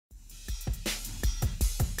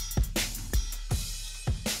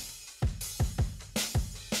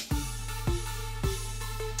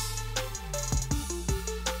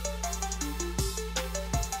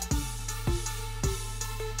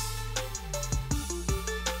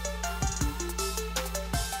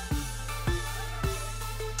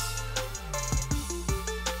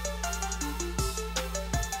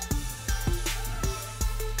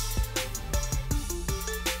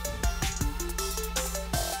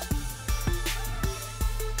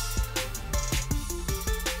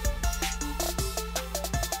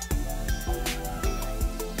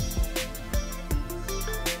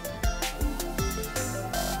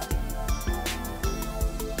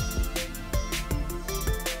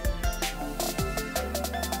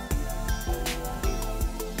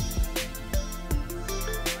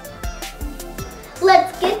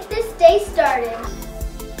started.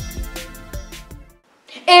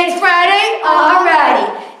 It's Friday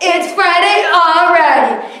already. It's Friday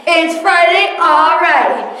already. It's Friday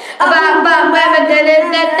already.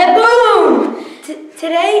 Boom!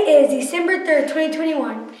 Today is December 3rd,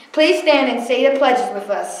 2021. Please stand and say the pledges with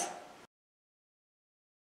us.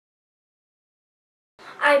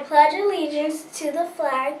 I pledge allegiance to the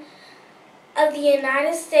flag of the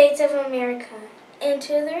United States of America and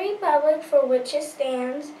to the republic for which it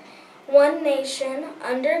stands, one nation,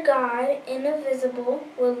 under God, indivisible,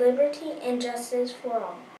 with liberty and justice for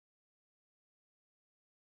all.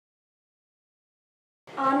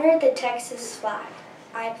 Honor the Texas flag.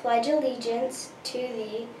 I pledge allegiance to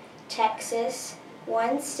the Texas,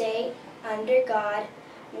 one state, under God,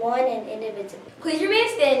 one and indivisible. Please remain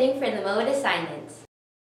standing for the moment of silence.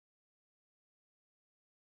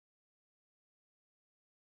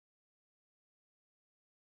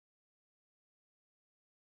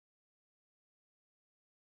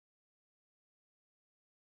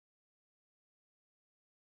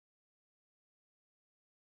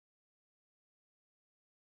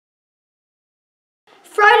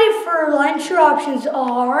 Friday for lunch, your options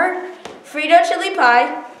are Frito chili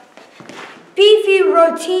pie, beefy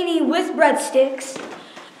rotini with breadsticks,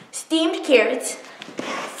 steamed carrots,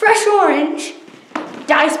 fresh orange,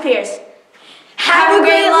 diced pears. Have a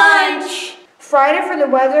great lunch! Friday for the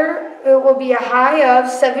weather, it will be a high of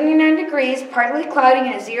 79 degrees, partly cloudy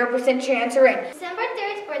and a 0% chance of rain. December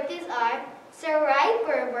 3rd's birthdays are Sarai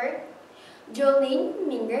Berber, Jolene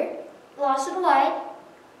Minger, Lasha Light,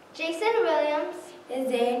 Jason Williams, and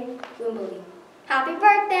Zane Wimbley. happy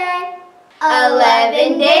birthday!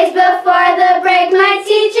 11 days before the break, my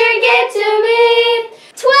teacher gave to me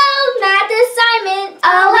 12 math assignments,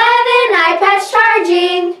 11 iPads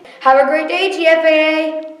charging. Have a great day,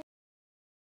 GFAA.